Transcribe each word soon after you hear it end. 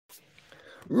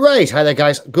Right, hi there,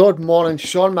 guys. Good morning.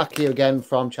 Sean Mack here again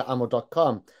from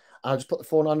chatammo.com. I'll just put the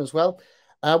phone on as well.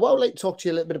 What I'd like to talk to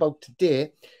you a little bit about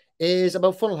today is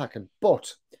about funnel hacking.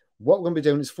 But what we're going to be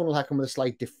doing is funnel hacking with a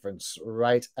slight difference,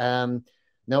 right? Now,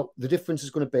 the difference is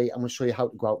going to be I'm going to show you how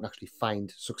to go out and actually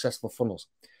find successful funnels.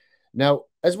 Now,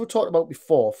 as we talked about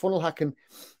before, funnel hacking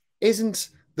isn't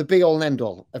the be-all and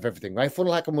end-all of everything, right?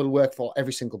 Funnel hacking will work for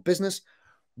every single business,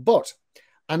 but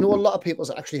I know a lot of people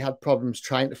have actually had problems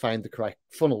trying to find the correct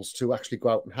funnels to actually go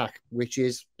out and hack, which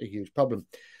is a huge problem.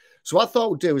 So what I thought I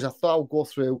would do is I thought I would go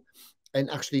through and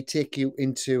actually take you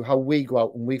into how we go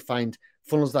out and we find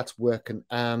funnels that's working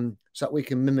so that we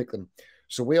can mimic them.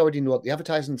 So we already know what the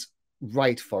advertising's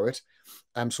right for it.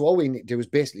 So all we need to do is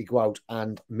basically go out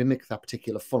and mimic that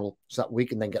particular funnel so that we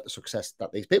can then get the success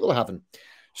that these people are having.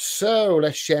 So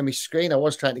let's share my screen. I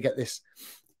was trying to get this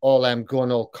all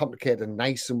going all complicated and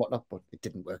nice and whatnot, but it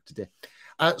didn't work today.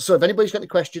 So if anybody's got any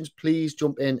questions, please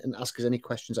jump in and ask us any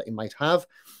questions that you might have.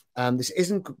 This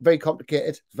isn't very complicated.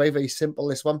 It's very, very simple,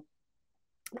 this one.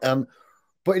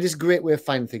 But it is a great way of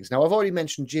finding things. Now, I've already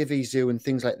mentioned JVZoo and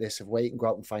things like this of where you can go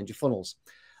out and find your funnels.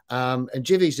 And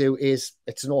JVZoo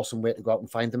it's an awesome way to go out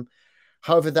and find them.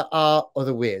 However, there are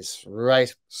other ways,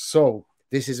 right? So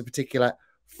this is a particular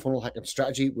funnel hacking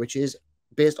strategy, which is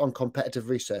based on competitive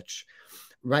research.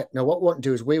 Right now, what we want to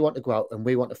do is we want to go out and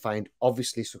we want to find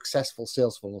obviously successful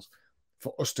sales funnels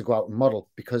for us to go out and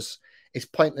model, because it's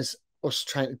pointless us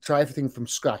trying to try everything from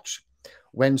scratch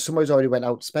when somebody's already went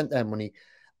out, spent their money,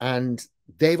 and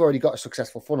they've already got a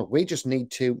successful funnel. We just need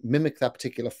to mimic that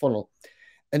particular funnel,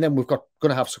 and then going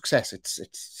to have success. It's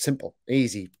simple,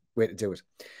 easy way to do it.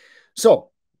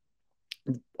 So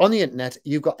on the internet,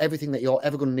 you've got everything that you're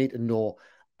ever going to need to know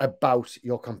about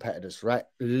your competitors, right?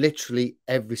 Literally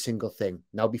every single thing.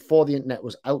 Now, before the internet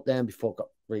was out there and before it got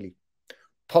really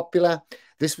popular,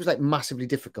 this was like massively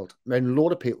difficult. And a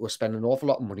lot of people were spending an awful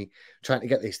lot of money trying to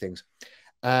get these things.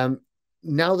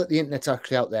 Now that the internet's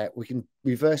actually out there, we can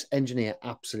reverse engineer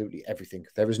absolutely everything.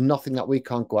 There is nothing that we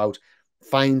can't go out,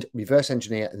 find, reverse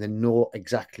engineer, and then know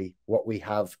exactly what we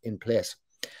have in place.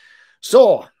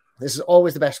 So this is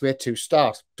always the best way to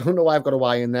start. Don't know why I've got a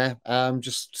Y in there.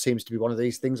 Just seems to be one of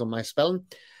these things on my spelling.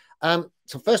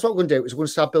 So first what we're going to do is we're going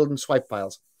to start building swipe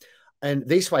files. And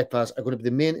these swipe files are going to be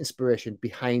the main inspiration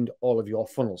behind all of your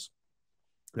funnels.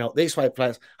 Now, these swipe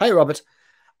files, hi, Robert.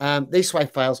 These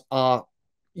swipe files are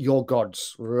your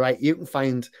gods, right? You can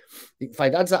find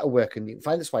ads that are working. You can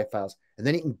find the swipe files, and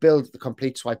then you can build the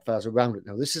complete swipe files around it.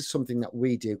 Now, this is something that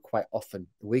we do quite often.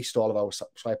 We store all of our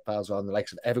swipe files on the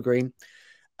likes of Evergreen.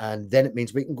 And then it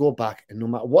means we can go back, and no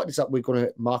matter what is that we're going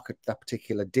to market that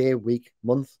particular day, week,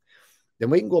 month, then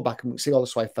we can go back and we can see all the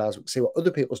swipe files. We can see what other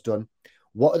people's done,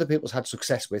 what other people's had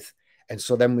success with. And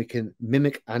so then we can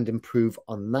mimic and improve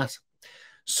on that.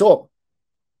 So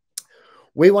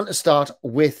we want to start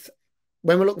with,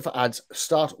 when we're looking for ads,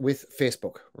 start with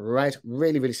Facebook, right?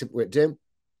 Really, really simple way to do.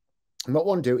 And what we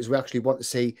want to do is we actually want to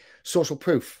see social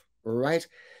proof, right?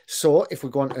 So if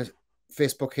we go on to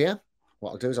Facebook here,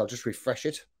 what I'll do is I'll just refresh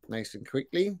it nice and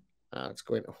quickly. Let's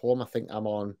go into home. I think I'm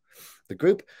on the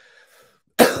group.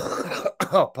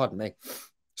 Oh, pardon me.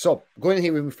 So go in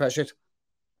here and refresh it.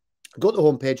 Go to the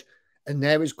home page, and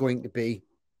there is going to be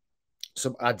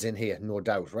some ads in here, no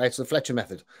doubt, right? So the Fletcher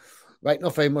method, right?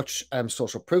 Not very much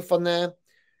social proof on there.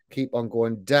 Keep on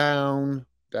going down,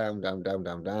 down, down, down,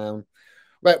 down, down.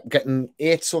 Right, getting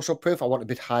 8 social proof. I want a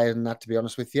bit higher than that, to be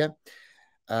honest with you.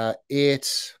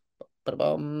 8. So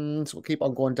we'll keep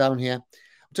on going down here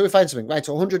until we find something. Right,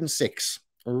 so 106.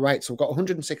 Right, so we've got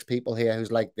 106 people here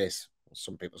who's like this.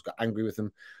 Some people's got angry with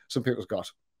them. Some people's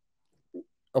got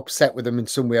upset with them in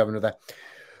some way or another.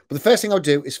 But the first thing I'll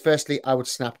do is, firstly, I would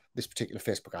snap this particular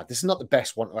Facebook ad. This is not the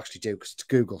best one to actually do because it's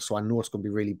Google, so I know it's going to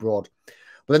be really broad.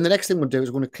 But then the next thing we'll do is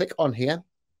we're going to click on here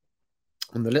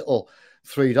on the little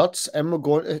 3 dots, and we're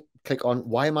going to click on,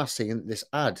 why am I seeing this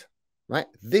ad? Right,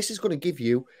 this is going to give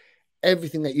you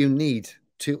everything that you need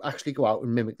to actually go out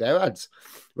and mimic their ads,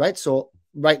 right? So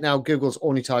right now, Google's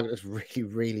only target is really,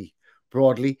 really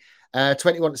broadly.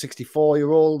 21 to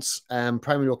 64-year-olds,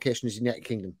 primary location is United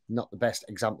Kingdom. Not the best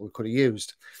example we could have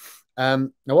used. Now,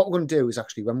 what we're going to do is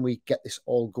actually, when we get this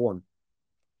all going,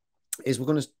 is we're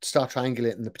going to start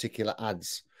triangulating the particular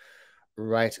ads,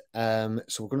 right?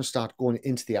 So we're going to start going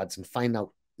into the ads and find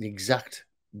out the exact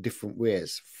different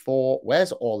ways for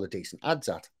where's all the decent ads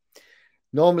at.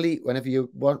 Normally, whenever you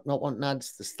not want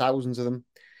ads, there's thousands of them.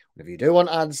 Whenever you do want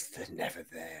ads, they're never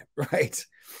there, right?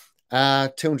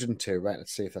 202, right?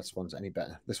 Let's see if this one's any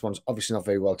better. This one's obviously not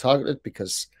very well targeted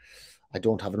because I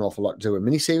don't have an awful lot to do with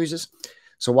mini-series.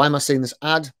 So why am I seeing this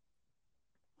ad?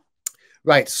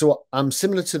 Right, so I'm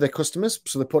similar to the customers.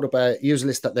 So they put up a user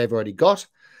list that they've already got.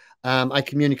 I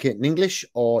communicate in English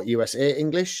or USA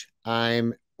English.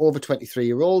 I'm over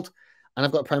 23-year-old and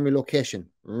I've got a primary location,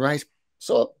 right?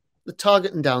 So the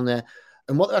targeting down there,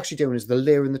 and what they're actually doing is they're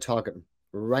layering the targeting,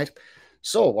 right?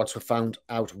 So once we've found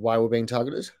out why we're being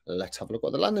targeted, let's have a look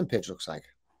what the landing page looks like.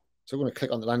 So we're going to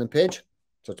click on the landing page.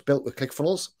 So it's built with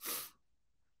ClickFunnels.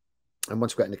 And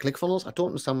once we get into ClickFunnels, I don't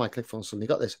understand why ClickFunnels suddenly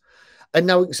got this. And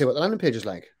now we can see what the landing page is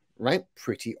like, right?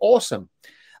 Pretty awesome.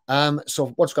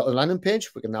 So once we've got the landing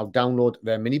page, we can now download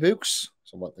their mini books.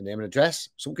 So what the name and address.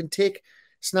 So we can take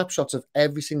snapshots of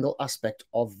every single aspect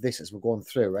of this as we're going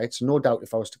through, right? So no doubt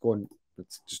if I was to go and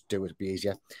let's just do it, it'd be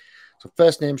easier. So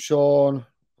first name, Sean.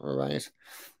 All right.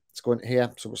 Let's go into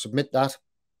here. So we'll submit that.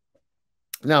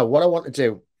 Now, what I want to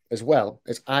do as well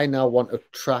is I now want to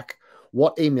track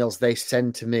what emails they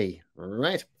send to me, all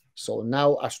right? So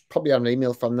now I should probably have an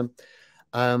email from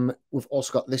them. We've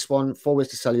also got this one, 4 ways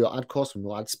to sell your ad course with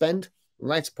no ad spend,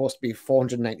 right? It's supposed to be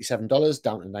 $497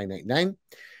 down to $999.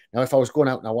 Now, if I was going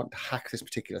out and I want to hack this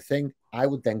particular thing, I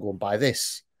would then go and buy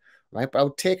this, right? But I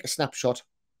would take a snapshot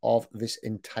of this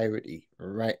entirety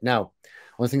right now.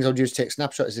 One of the things I would use to take a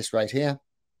snapshot is this right here,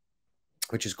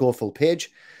 which is Go Full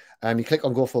Page. You click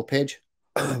on Go Full Page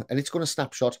and it's going to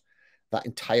snapshot that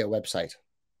entire website,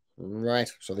 right?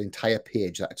 So the entire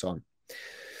page that it's on.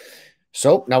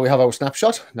 So now we have our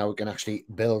snapshot. Now we can actually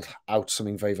build out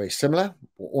something very, very similar.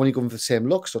 We're only going for the same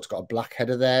look. So it's got a black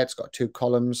header there. It's got 2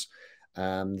 columns.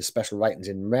 The special writing's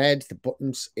in red. The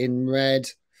buttons in red.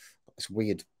 This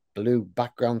weird blue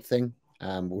background thing.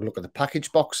 We'll look at the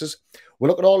package boxes. We'll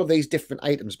look at all of these different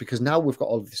items because now we've got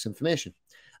all of this information.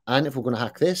 And if we're going to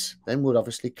hack this, then we'll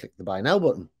obviously click the Buy Now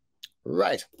button.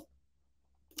 Right.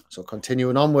 So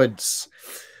continuing onwards.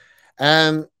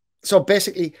 So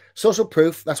basically, social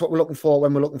proof, that's what we're looking for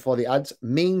when we're looking for the ads,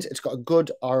 means it's got a good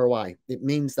ROI. It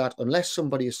means that unless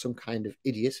somebody is some kind of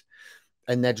idiot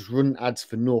and they're just running ads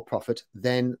for no profit,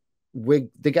 then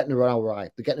they're getting a ROI.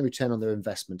 They're getting a return on their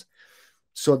investment.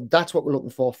 So that's what we're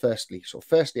looking for firstly. So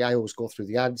firstly, I always go through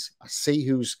the ads. I see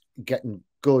who's getting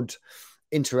good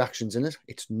interactions in it.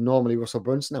 It's normally Russell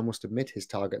Brunson. I must admit his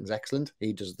targeting is excellent.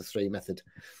 He does the 3 method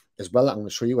as well. I'm going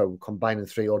to show you where we're combining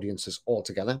 3 audiences all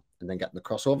together and then getting the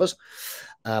crossovers.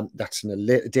 That's in a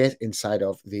later date inside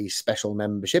of the special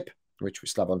membership, which we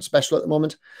still have on special at the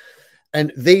moment.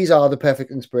 And these are the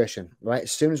perfect inspiration, right?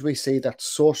 As soon as we see that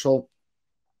social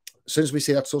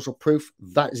proof,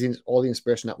 that is all the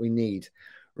inspiration that we need,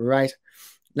 right?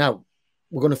 Now,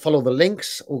 we're going to follow the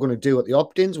links. We're going to do at the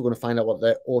opt-ins. We're going to find out what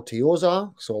their OTOs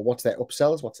are. So what's their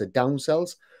upsells? What's their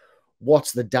downsells?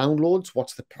 What's the downloads?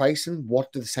 What's the pricing?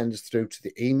 What do they send us through to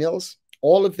the emails?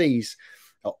 All of these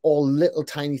are all little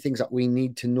tiny things that we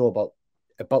need to know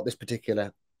about this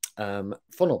particular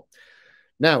funnel.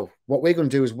 Now, what we're going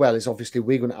to do as well is obviously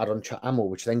we're going to add on Chat Ammo,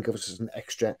 which then gives us an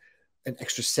extra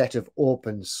set of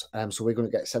opens. So we're going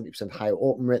to get 70% higher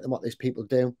open rate than what these people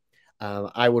do.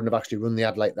 I wouldn't have actually run the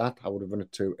ad like that. I would have run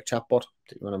it to a chatbot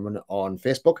when I run it on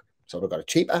Facebook. So I would have got it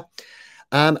cheaper.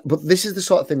 But this is the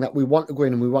sort of thing that we want to go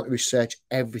in and we want to research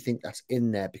everything that's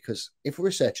in there, because if we're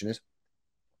researching it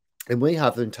and we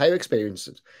have the entire experience,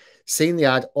 seeing the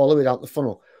ad all the way down the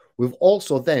funnel, we've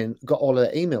also then got all of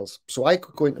their emails. So I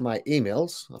could go into my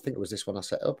emails. I think it was this one I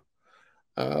set up.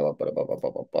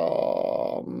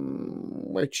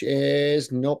 Which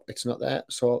is, nope, it's not there.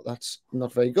 So that's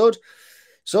not very good.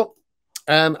 So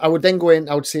I would then go in,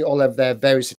 I would see all of their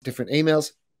various different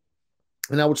emails,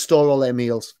 and I would store all their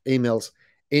emails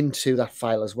into that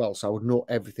file as well. So I would know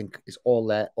everything is all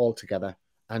there, all together,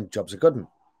 and jobs are good one.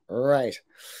 Right.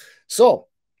 So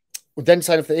we'll then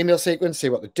sign up for the email sequence, see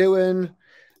what they're doing.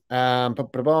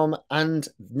 And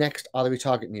next, are they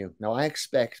retargeting you? Now, I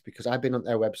expect, because I've been on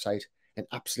their website, an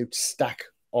absolute stack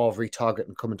of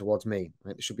retargeting coming towards me.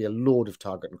 Right? There should be a load of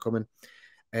targeting coming.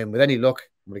 And with any luck,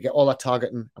 I'm going to get all that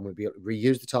targeting. I'm going to be able to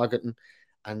reuse the targeting.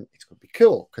 And it's going to be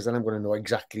cool, because then I'm going to know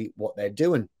exactly what they're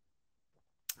doing.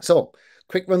 So,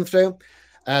 quick run through.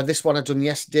 This one I've done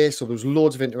yesterday. So there was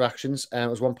loads of interactions. It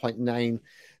was 1.9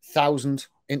 thousand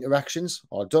interactions.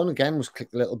 All I've done, again, was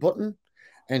click the little button.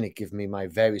 And it gave me my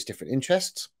various different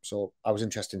interests. So I was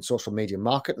interested in social media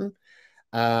marketing,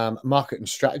 marketing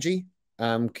strategy,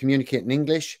 communicating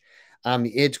English.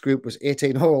 The age group was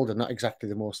 18 or older, not exactly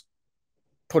the most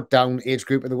put down age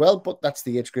group in the world, but that's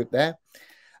the age group there.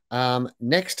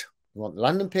 Next, we want the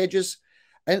landing pages,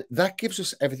 and that gives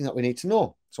us everything that we need to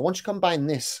know. So once you combine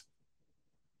this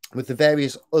with the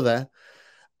various other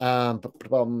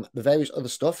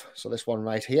stuff, so this one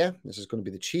right here, this is going to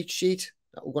be the cheat sheet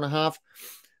that we're going to have.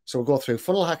 So we'll go through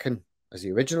funnel hacking as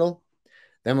the original.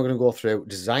 Then we're going to go through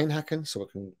design hacking, so we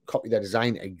can copy their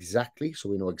design exactly, so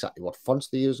we know exactly what fonts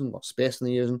they're using, what spacing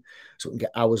they're using, so we can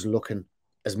get ours looking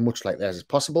as much like theirs as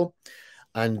possible.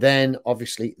 And then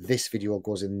obviously this video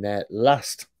goes in there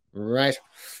last, right?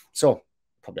 So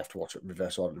probably have to watch it in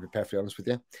reverse order, to be perfectly honest with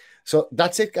you. So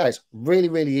that's it, guys. Really,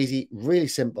 really easy, really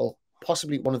simple,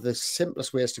 possibly one of the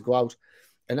simplest ways to go out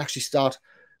and actually start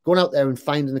going out there and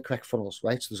finding the correct funnels,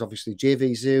 right? So there's obviously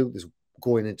JVZoo, there's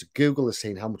going into Google, there's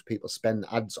seeing how much people spend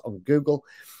ads on Google.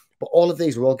 But all of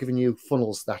these are all giving you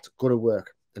funnels that are going to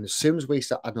work. And as soon as we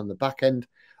start adding on the back end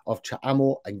of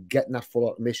Chatamo and getting that full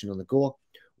automation on the go,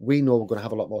 we know we're going to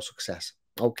have a lot more success.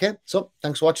 Okay, so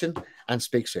thanks for watching and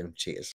speak soon. Cheers.